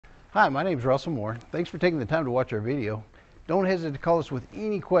Hi, my name is Russell Moore. Thanks for taking the time to watch our video. Don't hesitate to call us with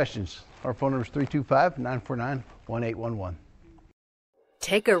any questions. Our phone number is 325-949-1811.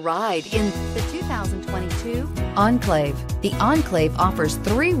 Take a ride in the 2022 Enclave. The Enclave offers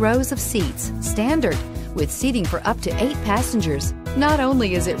 3 rows of seats, standard, with seating for up to 8 passengers. Not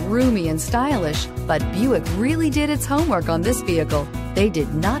only is it roomy and stylish, but Buick really did its homework on this vehicle. They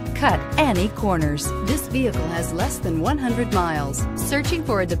did not cut any corners. This vehicle has less than 100 miles. Searching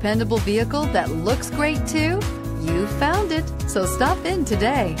for a dependable vehicle that looks great too? You found it, so stop in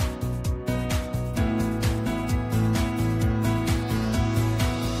today.